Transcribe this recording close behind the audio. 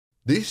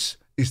This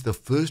is the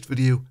first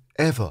video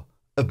ever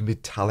of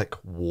metallic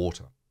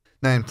water.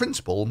 Now, in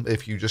principle,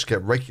 if you just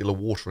get regular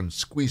water and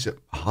squeeze it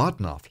hard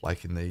enough,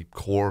 like in the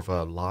core of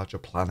a larger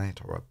planet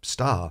or a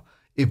star,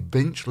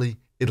 eventually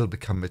it'll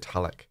become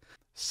metallic.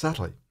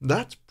 Sadly,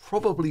 that's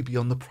probably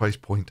beyond the price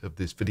point of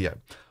this video,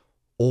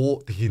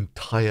 or the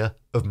entire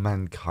of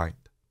mankind.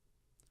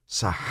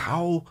 So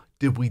how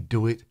did we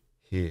do it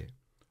here?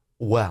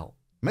 Well,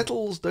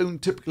 metals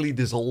don't typically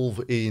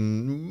dissolve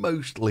in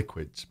most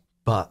liquids,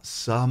 but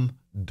some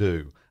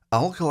do.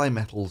 Alkali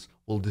metals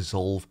will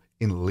dissolve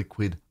in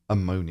liquid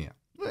ammonia,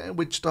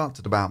 which starts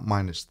at about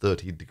minus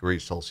 30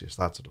 degrees Celsius,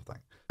 that sort of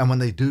thing. And when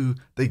they do,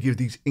 they give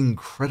these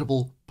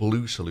incredible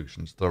blue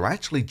solutions that are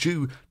actually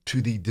due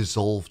to the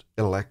dissolved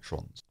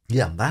electrons.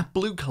 Yeah, that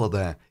blue color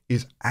there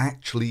is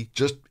actually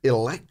just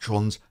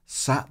electrons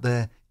sat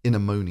there in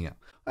ammonia.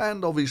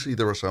 And obviously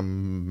there are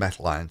some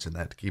metal ions in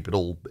there to keep it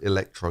all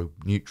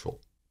electroneutral.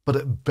 But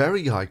at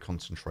very high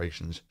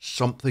concentrations,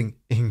 something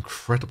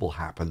incredible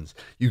happens.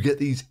 You get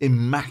these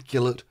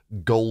immaculate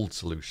gold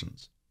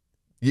solutions.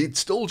 It's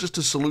still just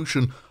a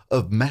solution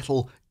of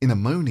metal in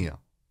ammonia,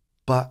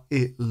 but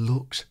it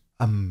looks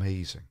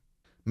amazing.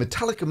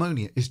 Metallic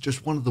ammonia is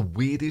just one of the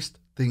weirdest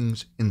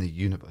things in the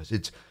universe.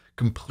 It's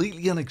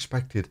completely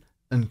unexpected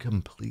and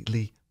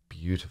completely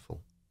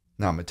beautiful.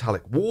 Now,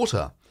 metallic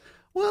water,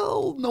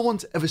 well, no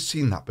one's ever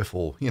seen that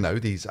before. You know,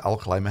 these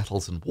alkali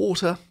metals and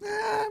water,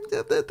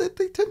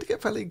 they tend to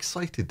get fairly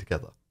excited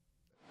together.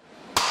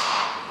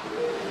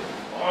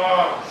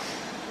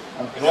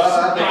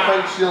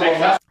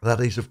 That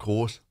is, of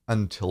course,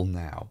 until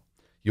now.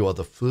 You are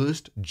the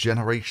first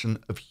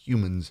generation of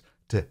humans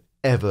to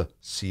ever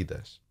see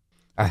this.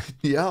 And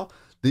yeah,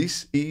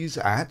 this is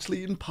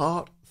actually in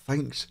part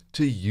thanks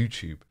to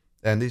YouTube.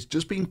 And it's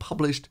just been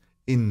published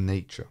in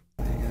Nature.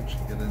 You can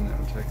actually get in there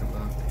and take a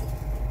look.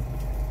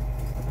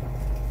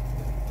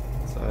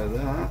 So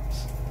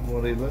that's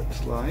what it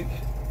looks like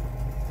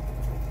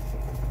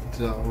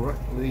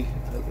directly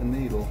at the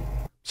needle.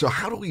 So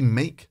how do we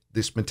make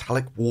this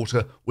metallic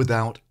water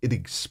without it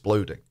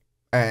exploding?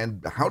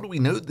 And how do we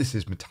know this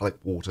is metallic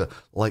water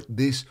like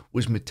this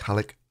was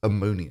metallic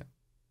ammonia?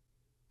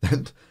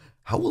 And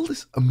how will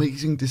this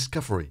amazing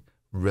discovery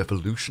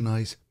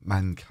revolutionize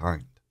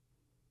mankind?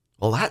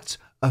 Well, that's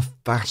a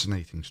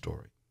fascinating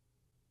story.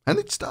 And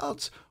it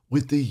starts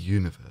with the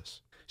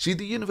universe. See,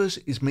 the universe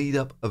is made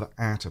up of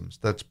atoms,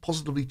 that's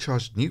positively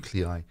charged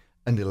nuclei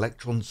and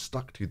electrons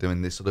stuck to them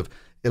in this sort of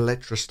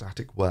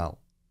electrostatic well.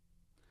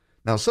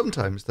 Now,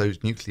 sometimes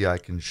those nuclei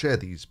can share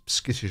these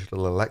skittish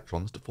little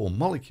electrons to form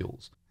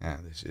molecules.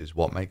 And this is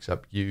what makes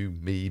up you,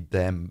 me,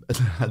 them,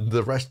 and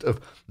the rest of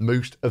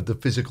most of the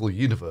physical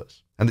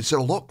universe. And it's a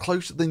lot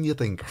closer than you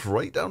think,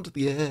 right down to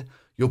the air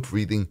you're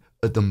breathing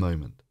at the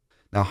moment.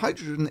 Now,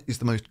 hydrogen is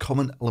the most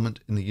common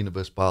element in the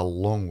universe by a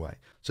long way.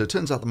 So it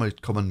turns out the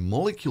most common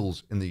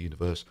molecules in the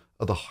universe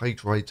are the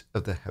hydrides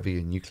of the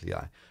heavier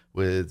nuclei,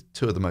 with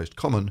two of the most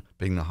common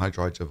being the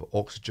hydrides of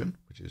oxygen,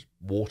 which is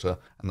water,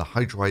 and the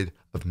hydride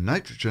of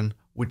nitrogen,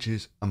 which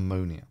is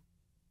ammonia.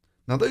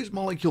 Now, those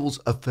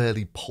molecules are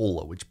fairly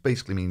polar, which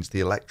basically means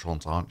the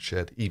electrons aren't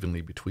shared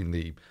evenly between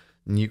the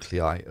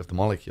nuclei of the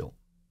molecule,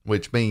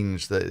 which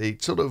means that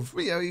it's sort of,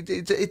 you know,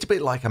 it's a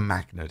bit like a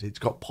magnet. It's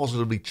got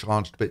positively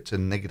charged bits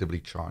and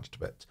negatively charged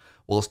bits,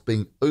 whilst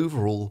being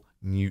overall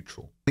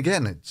neutral.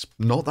 Again, it's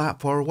not that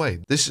far away.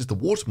 This is the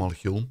water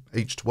molecule,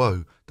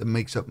 H2O, that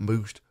makes up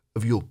most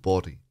of your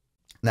body.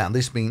 Now,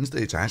 this means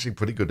that it's actually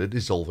pretty good at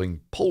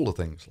dissolving polar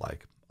things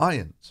like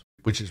ions,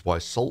 which is why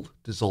salt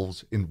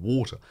dissolves in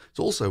water. It's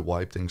also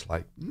why things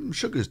like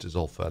sugars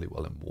dissolve fairly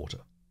well in water.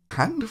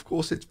 And of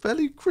course, it's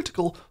fairly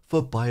critical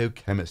for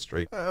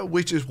biochemistry,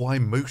 which is why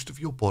most of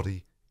your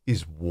body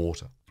is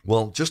water.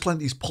 Well, just like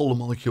these polar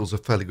molecules are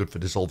fairly good for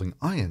dissolving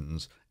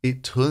ions,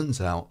 it turns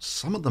out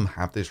some of them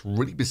have this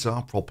really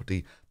bizarre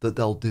property that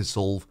they'll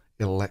dissolve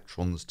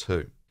electrons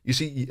too. You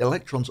see,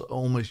 electrons are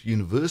almost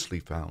universally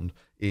found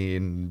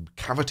in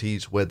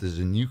cavities where there's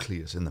a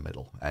nucleus in the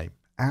middle, an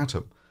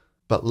atom.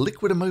 But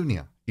liquid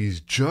ammonia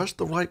is just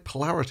the right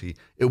polarity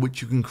at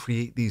which you can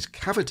create these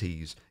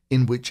cavities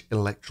in which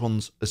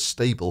electrons are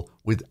stable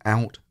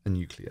without a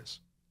nucleus.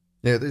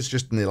 Yeah, there's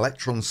just an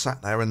electron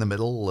sat there in the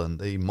middle, and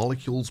the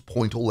molecules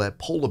point all their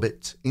polar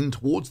bits in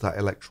towards that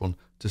electron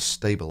to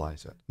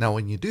stabilize it. Now,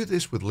 when you do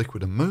this with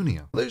liquid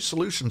ammonia, those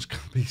solutions can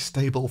be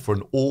stable for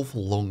an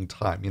awful long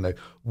time, you know,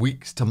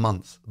 weeks to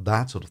months,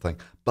 that sort of thing,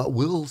 but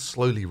will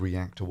slowly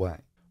react away.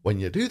 When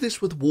you do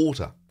this with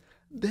water,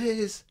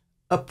 there's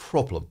a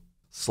problem.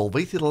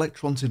 Solvated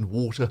electrons in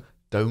water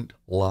don't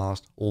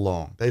last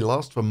long. They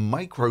last for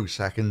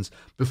microseconds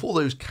before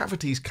those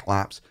cavities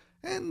collapse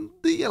and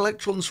the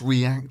electrons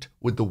react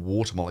with the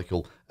water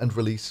molecule and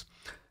release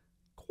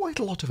quite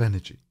a lot of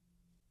energy.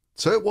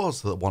 So it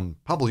was that one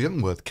Pablo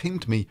Youngworth came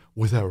to me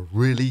with a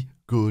really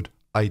good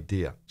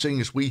idea.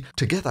 Seeing as we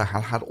together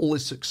had all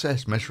this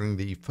success measuring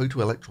the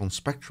photoelectron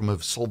spectrum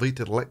of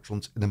solvated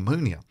electrons in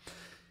ammonia,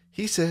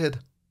 he said,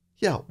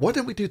 yeah, why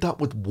don't we do that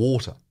with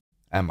water?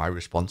 And my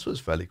response was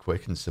fairly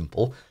quick and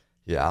simple.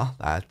 Yeah,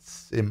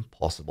 that's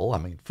impossible. I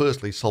mean,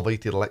 firstly,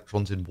 solvated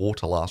electrons in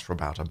water last for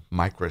about a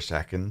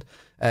microsecond,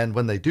 and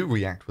when they do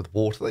react with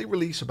water, they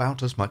release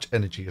about as much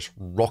energy as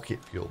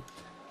rocket fuel.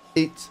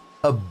 It's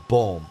a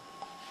bomb.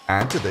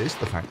 Add to this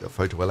the fact that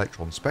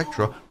photoelectron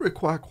spectra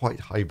require quite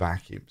high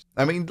vacuums.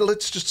 I mean,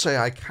 let's just say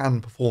I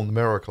can perform the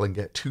miracle and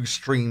get two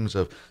streams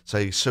of,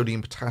 say,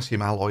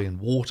 sodium-potassium alloy and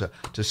water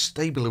to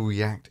stably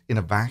react in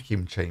a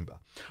vacuum chamber.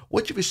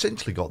 What you've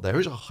essentially got there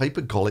is a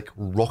hypergolic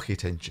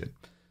rocket engine.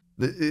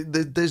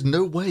 There's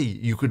no way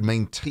you could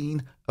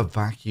maintain a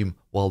vacuum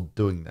while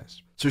doing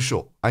this. So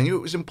sure, I knew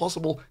it was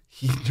impossible,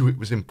 he knew it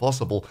was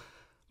impossible,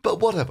 but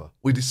whatever,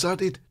 we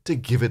decided to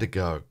give it a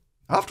go.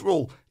 After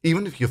all,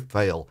 even if you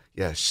fail,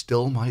 you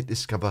still might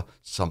discover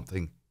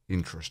something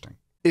interesting.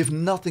 If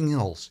nothing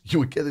else, you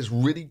would get this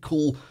really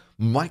cool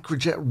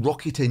microjet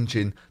rocket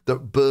engine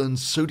that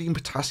burns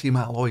sodium-potassium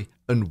alloy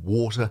and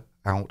water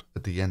out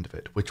at the end of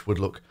it, which would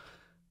look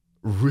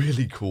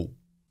really cool.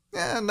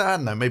 And I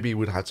don't know, maybe it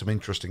would have some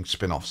interesting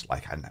spin-offs,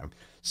 like, I don't know,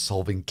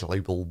 solving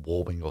global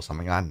warming or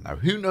something, I don't know.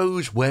 Who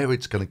knows where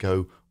it's going to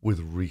go with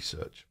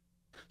research.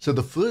 So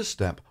the first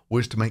step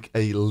was to make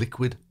a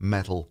liquid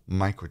metal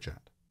microjet.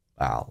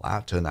 Well,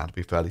 that turned out to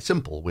be fairly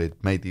simple.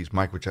 We'd made these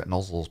microjet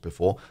nozzles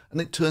before,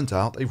 and it turns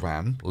out they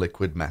ran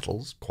liquid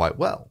metals quite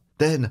well.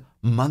 Then,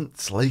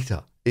 months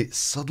later, it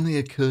suddenly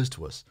occurs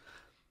to us,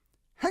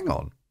 hang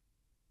on,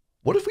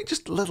 what if we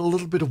just let a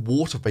little bit of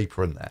water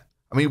vapor in there?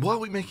 I mean, why are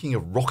we making a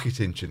rocket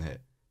engine here?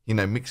 You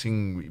know,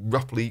 mixing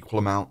roughly equal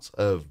amounts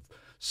of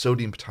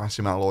sodium,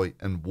 potassium alloy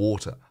and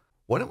water.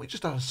 Why don't we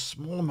just add a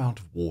small amount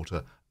of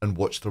water and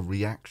watch the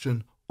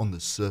reaction on the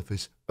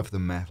surface of the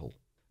metal?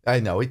 I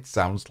know it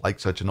sounds like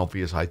such an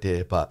obvious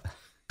idea, but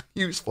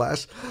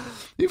newsflash,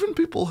 even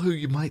people who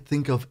you might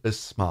think of as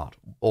smart,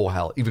 or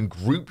hell, even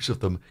groups of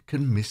them,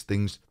 can miss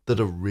things that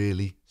are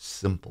really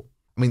simple.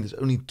 I mean, there's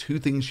only two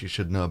things you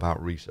should know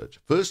about research.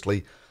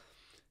 Firstly,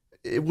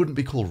 it wouldn't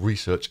be called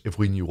research if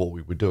we knew what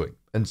we were doing.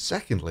 And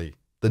secondly,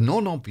 the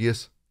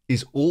non-obvious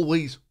is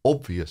always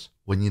obvious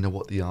when you know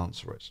what the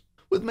answer is.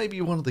 With maybe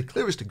one of the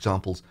clearest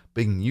examples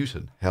being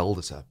Newton, held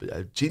as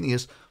a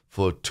genius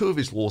for two of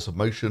his laws of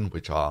motion,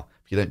 which are,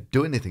 if you don't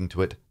do anything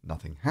to it,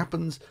 nothing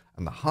happens,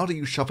 and the harder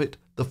you shove it,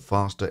 the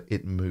faster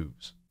it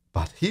moves.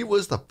 But he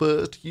was the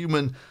first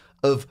human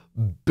of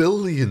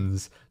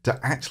billions to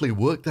actually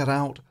work that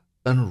out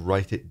and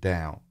write it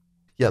down.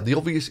 Yeah, the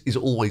obvious is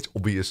always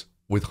obvious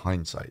with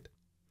hindsight.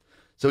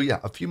 So yeah,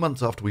 a few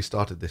months after we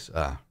started this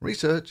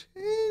research,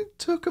 it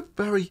took a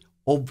very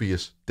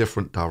obvious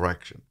different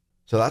direction.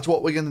 So that's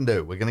what we're going to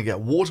do. We're going to get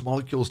water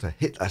molecules to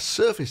hit a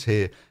surface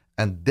here,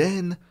 and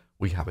then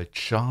we have a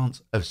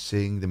chance of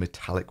seeing the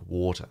metallic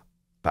water.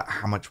 But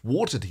how much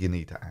water do you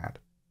need to add?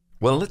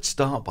 Well, let's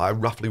start by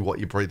roughly what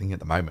you're breathing at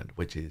the moment,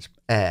 which is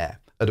air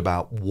at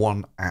about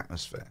 1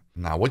 atmosphere.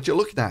 Now, what you're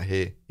looking at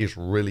here is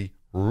really,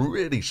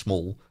 really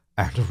small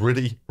and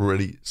really,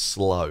 really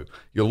slow.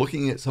 You're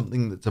looking at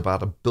something that's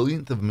about 1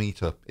 billionth of a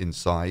meter in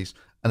size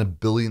and 1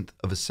 billionth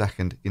of a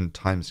second in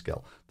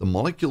timescale. The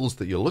molecules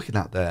that you're looking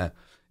at there,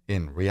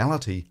 in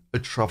reality, are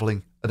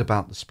traveling at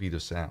about the speed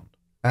of sound.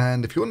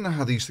 And if you want to know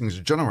how these things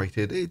are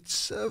generated,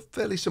 it's a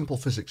fairly simple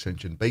physics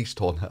engine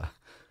based on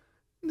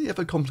the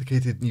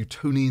ever-complicated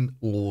Newtonian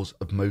laws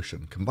of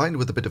motion, combined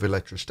with a bit of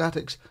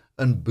electrostatics,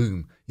 and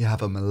boom, you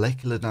have a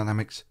molecular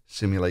dynamics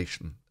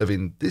simulation of,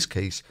 in this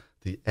case,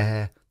 the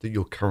air that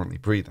you're currently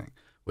breathing,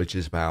 which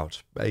is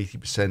about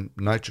 80%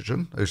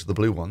 nitrogen, those are the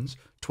blue ones,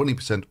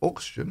 20%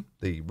 oxygen,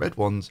 the red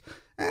ones,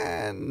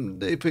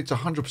 and if it's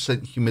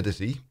 100%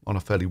 humidity on a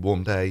fairly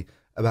warm day,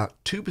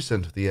 about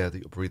 2% of the air that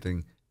you're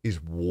breathing is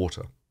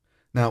water.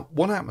 Now,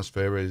 1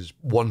 atmosphere is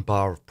 1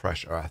 bar of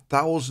pressure,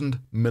 1,000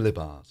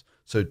 millibars.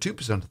 So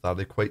 2% of that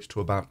equates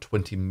to about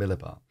 20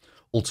 millibar.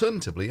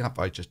 Alternatively, if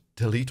I just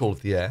delete all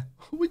of the air,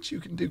 which you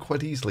can do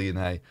quite easily in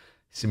a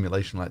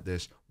simulation like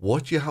this,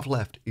 what you have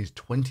left is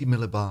 20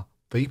 millibar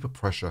vapor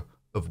pressure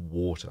of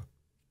water.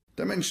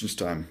 Dimensions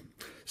time.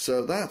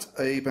 So that's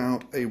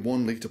about a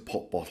 1 litre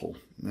pop bottle.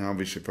 Now,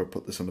 obviously, if I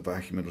put this on the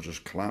vacuum, it'll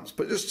just collapse.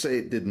 But just say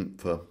it didn't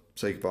for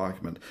sake of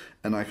argument.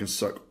 And I can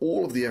suck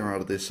all of the air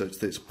out of this such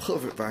that it's a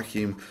perfect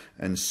vacuum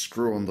and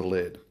screw on the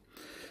lid.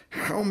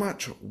 How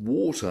much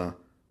water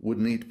would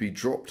need to be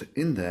dropped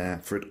in there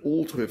for it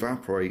all to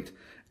evaporate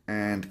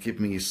and give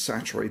me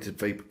saturated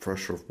vapor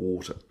pressure of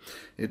water?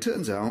 It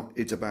turns out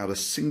it's about a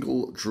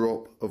single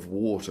drop of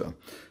water.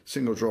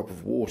 Single drop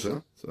of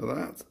water, so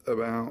that's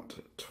about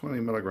 20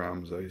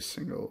 milligrams, a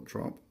single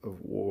drop of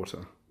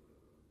water.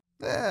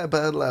 Yeah,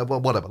 but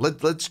whatever.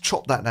 Let's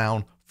chop that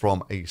down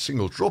from a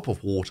single drop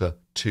of water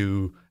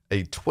to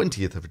a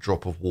 20th of a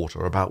drop of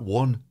water, about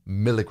 1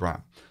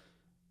 milligram,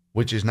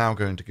 which is now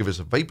going to give us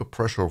a vapor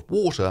pressure of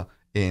water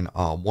in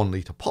our 1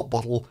 litre pop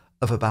bottle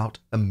of about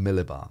 1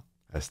 millibar,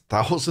 a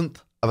 1,000th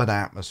of an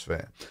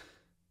atmosphere.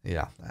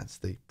 Yeah, that's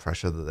the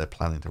pressure that they're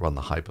planning to run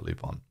the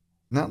Hyperloop on.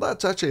 Now,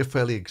 that's actually a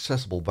fairly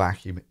accessible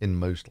vacuum in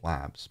most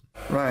labs.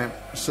 Right,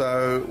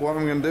 so what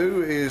I'm going to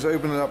do is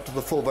open it up to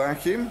the full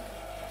vacuum,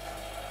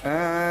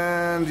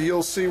 and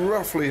you'll see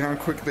roughly how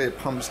quickly it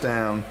pumps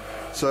down.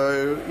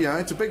 So, yeah,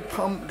 it's a big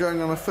pump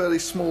going on a fairly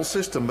small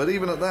system, but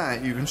even at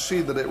that, you can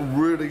see that it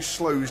really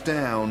slows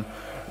down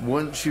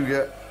once you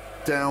get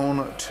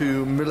down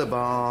to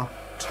millibar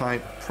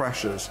type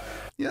pressures.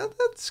 Yeah,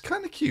 that's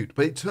kind of cute,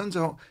 but it turns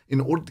out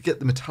in order to get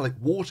the metallic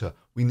water,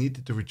 we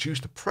needed to reduce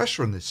the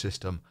pressure in this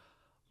system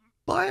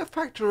by a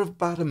factor of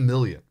about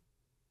 1,000,000.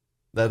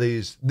 That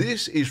is,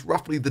 this is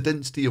roughly the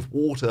density of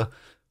water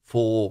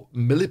for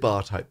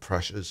millibar type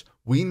pressures.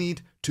 We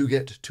need to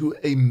get to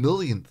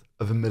 1,000,000th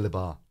of a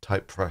millibar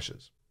type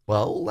pressures.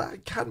 Well,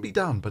 that can be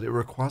done, but it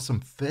requires some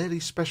fairly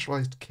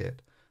specialized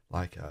kit,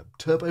 like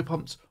turbo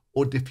pumps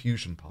or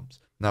diffusion pumps.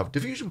 Now,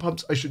 diffusion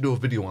pumps I should do a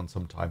video on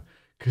sometime,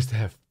 because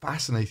they're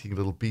fascinating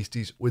little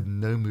beasties with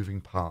no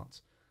moving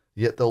parts.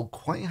 Yet they'll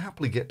quite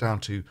happily get down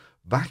to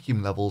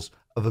vacuum levels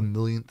of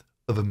 1,000,000th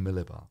of a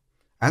millibar.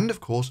 And of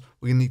course,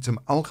 we're going to need some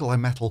alkali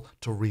metal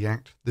to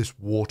react this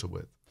water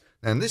with.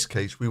 Now in this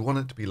case, we want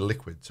it to be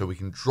liquid so we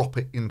can drop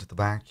it into the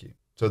vacuum.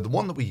 So the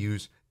one that we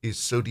use is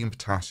sodium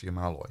potassium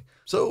alloy.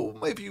 So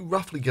if you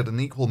roughly get an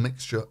equal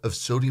mixture of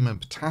sodium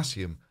and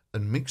potassium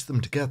and mix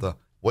them together,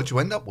 what you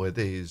end up with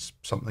is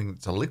something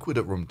that's a liquid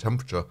at room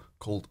temperature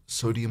called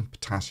sodium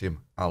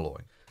potassium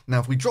alloy. Now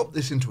if we drop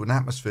this into an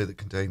atmosphere that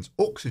contains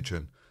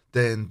oxygen,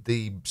 then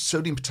the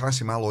sodium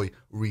potassium alloy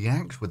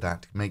reacts with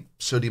that to make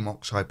sodium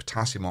oxide,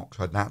 potassium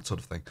oxide, that sort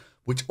of thing,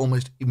 which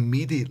almost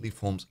immediately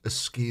forms a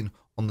skin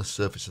on the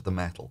surface of the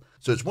metal.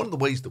 So it's one of the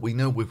ways that we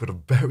know we've got a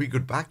very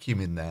good vacuum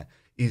in there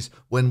is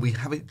when we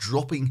have it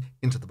dropping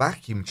into the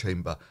vacuum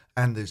chamber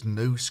and there's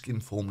no skin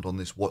formed on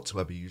this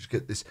whatsoever. You just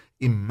get this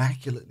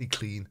immaculately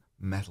clean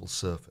metal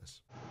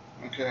surface.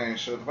 Okay,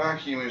 so the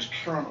vacuum is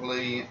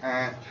currently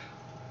at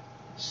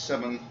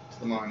 7 to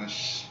the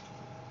minus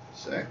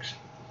 6.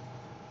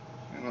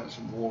 And let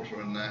some water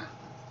in there.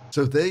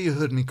 So there you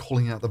heard me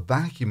calling out the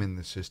vacuum in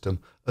this system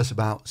as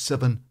about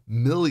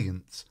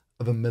 7/1,000,000ths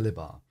of a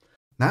millibar.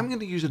 Now I'm going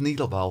to use a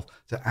needle valve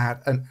to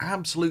add an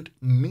absolute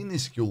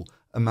minuscule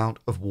amount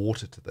of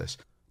water to this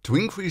to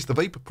increase the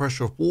vapor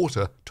pressure of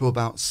water to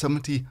about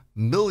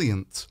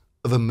 70/1,000,000ths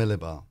of a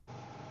millibar.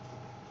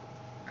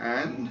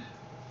 And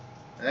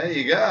there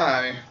you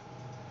go.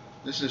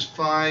 This is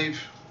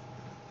 5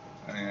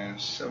 and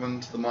 7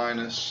 to the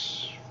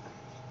minus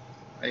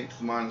 8 to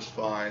the minus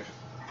 5.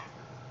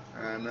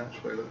 And that's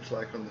what it looks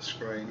like on the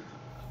screen.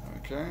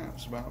 Okay,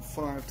 that's about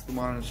 5 to the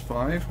minus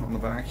 5 on the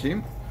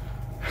vacuum.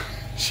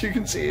 As you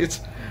can see,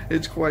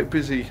 it's quite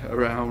busy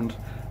around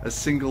a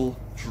single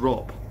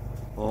drop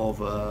of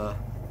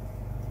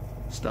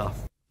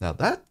stuff. Now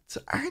that's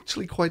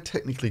actually quite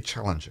technically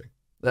challenging.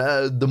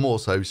 The more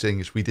so seeing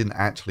as we didn't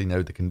actually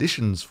know the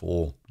conditions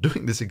for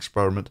doing this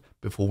experiment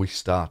before we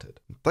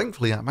started.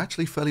 Thankfully, I'm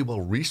actually fairly well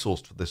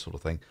resourced for this sort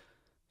of thing,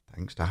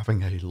 thanks to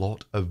having a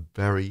lot of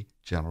very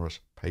generous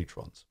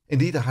patrons.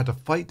 Indeed, I had to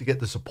fight to get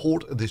the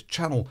support of this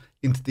channel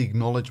into the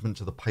acknowledgements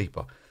of the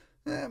paper,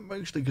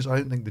 mostly because I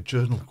don't think the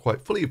journal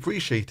quite fully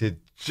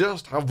appreciated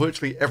just how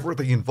virtually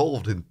everything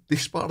involved in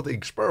this part of the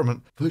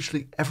experiment,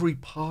 virtually every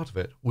part of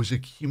it was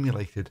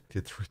accumulated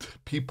through the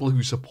people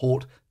who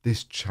support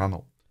this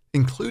channel,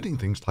 including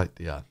things like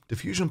the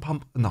diffusion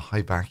pump and the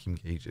high vacuum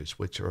gauges,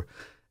 which are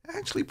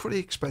actually pretty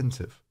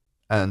expensive.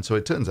 And so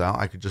it turns out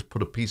I could just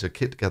put a piece of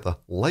kit together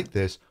like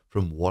this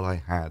from what I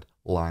had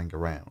lying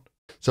around.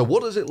 So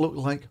what does it look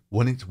like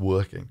when it's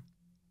working?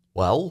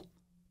 Well,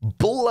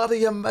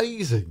 bloody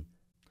amazing.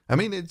 I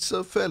mean, it's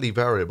fairly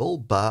variable,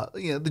 but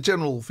you know, the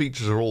general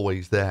features are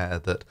always there,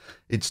 that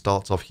it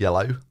starts off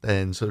yellow,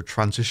 then sort of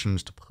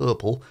transitions to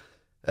purple,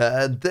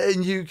 and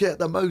then you get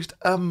the most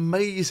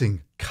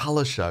amazing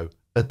color show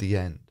at the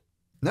end.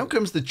 Now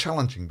comes the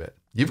challenging bit.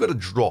 You've got a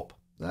drop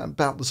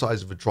about the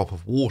size of a drop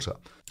of water,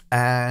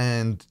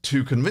 and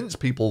to convince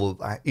people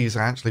that is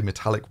actually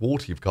metallic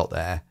water you've got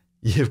there,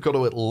 you've got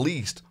to at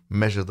least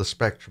measure the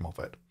spectrum of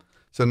it.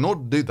 So in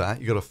order to do that,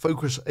 you've got to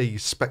focus a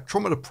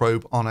spectrometer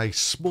probe on a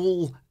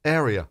small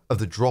area of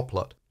the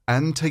droplet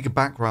and take a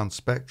background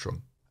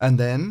spectrum. And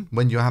then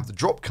when you have the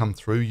drop come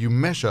through, you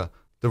measure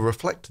the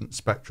reflectance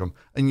spectrum,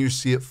 and you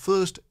see at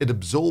first it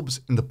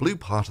absorbs in the blue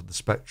part of the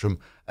spectrum,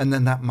 and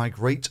then that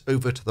migrates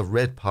over to the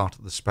red part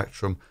of the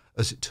spectrum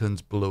as it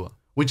turns bluer,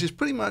 which is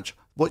pretty much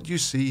what you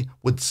see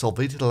with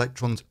solvated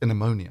electrons in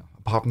ammonia.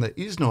 Apart from there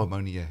is no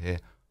ammonia here,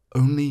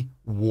 only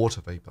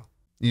water vapor.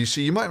 You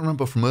see, you might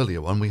remember from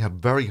earlier when we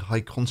had very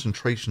high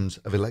concentrations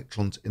of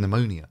electrons in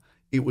ammonia,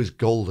 it was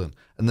golden,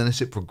 and then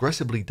as it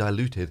progressively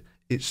diluted,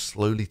 it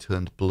slowly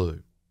turned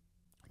blue.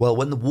 Well,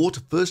 when the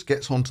water first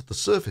gets onto the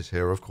surface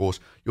here, of course,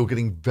 you're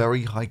getting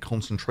very high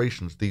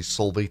concentrations of these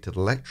solvated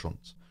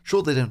electrons.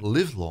 Sure, they don't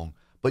live long,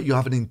 but you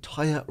have an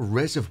entire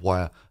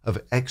reservoir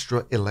of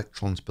extra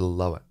electrons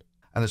below it.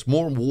 And as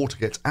more water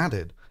gets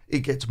added, it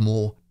gets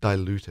more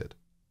diluted.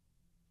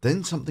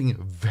 Then something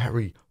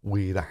very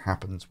weird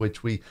happens,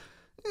 which we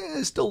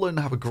still don't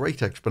have a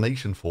great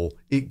explanation for.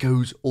 It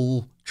goes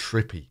all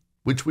trippy,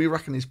 which we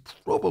reckon is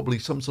probably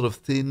some sort of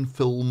thin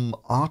film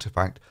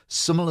artifact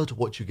similar to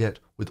what you get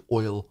with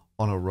oil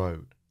on a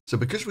road. So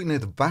because we know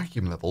the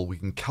vacuum level, we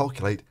can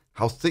calculate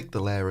how thick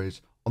the layer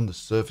is on the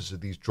surface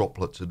of these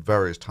droplets at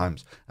various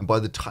times, and by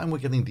the time we're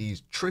getting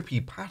these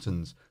trippy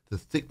patterns, the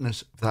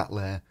thickness of that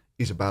layer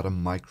is about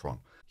 1 micron.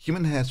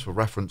 Human hairs, for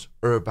reference,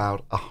 are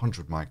about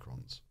 100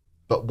 microns.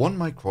 But 1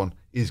 micron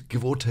is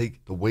give or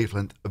take the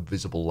wavelength of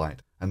visible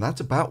light, and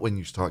that's about when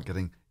you start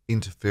getting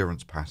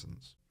interference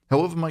patterns.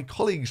 However, my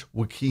colleagues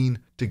were keen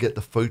to get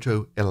the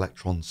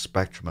photoelectron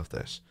spectrum of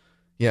this.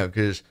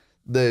 Because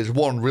there's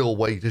one real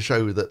way to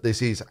show that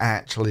this is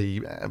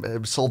actually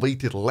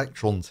solvated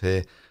electrons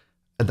here,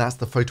 and that's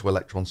the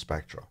photoelectron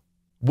spectra.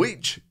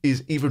 Which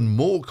is even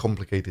more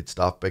complicated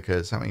stuff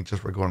because,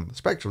 just recording the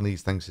spectrum of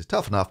these things is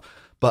tough enough,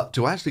 but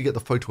to actually get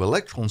the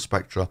photoelectron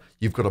spectra,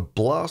 you've got to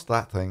blast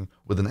that thing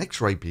with an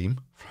X-ray beam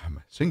from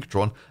a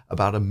synchrotron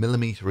about 1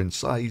 millimeter in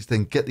size,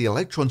 then get the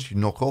electrons you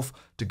knock off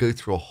to go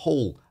through a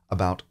hole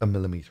about 1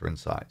 millimeter in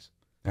size.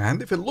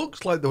 And if it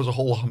looks like there was a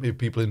whole army of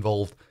people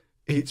involved,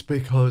 it's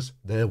because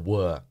there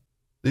were.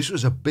 This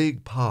was a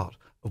big part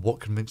of what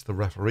convinced the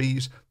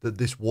referees that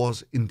this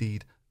was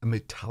indeed a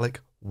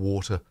metallic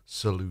water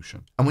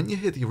solution. And when you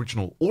hear the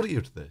original audio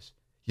to this,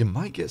 you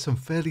might get some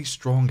fairly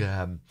strong,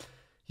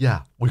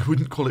 we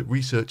wouldn't call it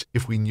research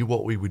if we knew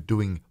what we were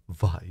doing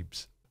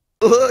vibes.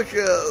 Look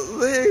at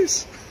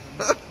this!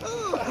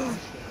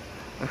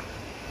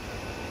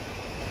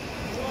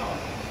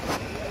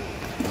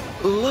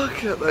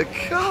 Look at the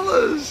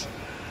colours!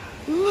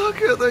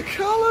 Look at the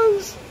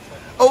colours!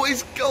 Oh,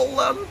 it's gold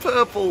and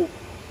purple!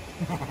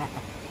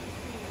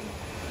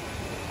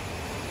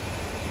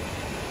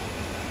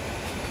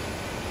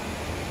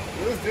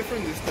 It was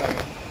different this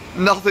time.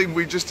 Nothing,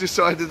 we just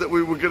decided that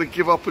we were going to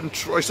give up and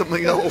try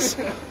something else.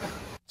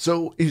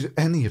 So, is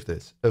any of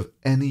this of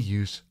any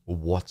use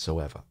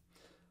whatsoever?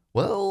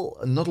 Well,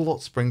 not a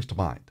lot springs to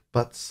mind,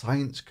 but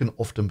science can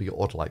often be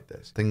odd like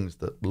this. Things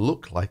that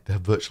look like they're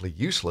virtually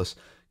useless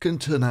can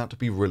turn out to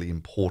be really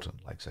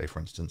important, like, say, for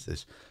instance,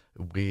 this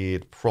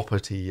weird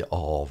property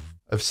of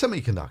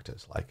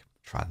semiconductors, like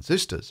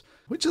transistors,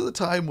 which at the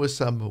time was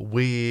some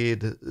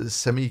weird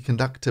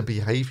semiconductor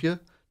behavior,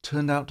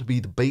 turned out to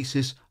be the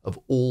basis of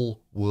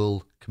all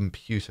world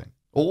computing.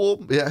 Or,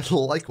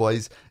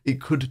 likewise, it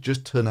could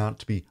just turn out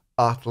to be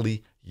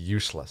utterly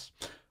useless,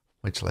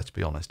 which, let's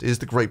be honest, is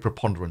the great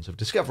preponderance of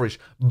discoveries.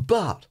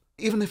 But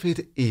even if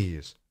it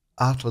is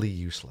utterly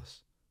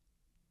useless,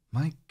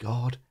 my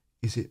God,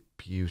 is it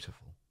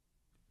beautiful.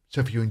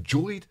 So if you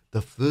enjoyed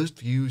the first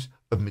views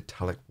of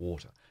metallic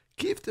water,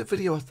 give the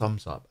video a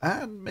thumbs up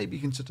and maybe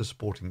consider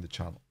supporting the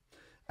channel.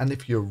 And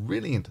if you're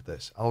really into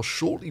this, I'll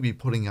shortly be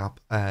putting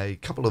up a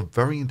couple of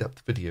very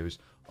in-depth videos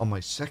on my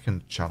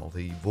second channel,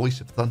 the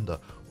Voice of Thunder,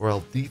 where I'll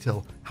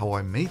detail how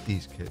I made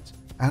these kits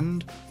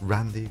and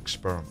ran the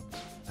experiments.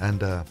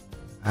 And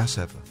as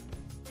ever,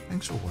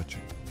 thanks for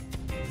watching.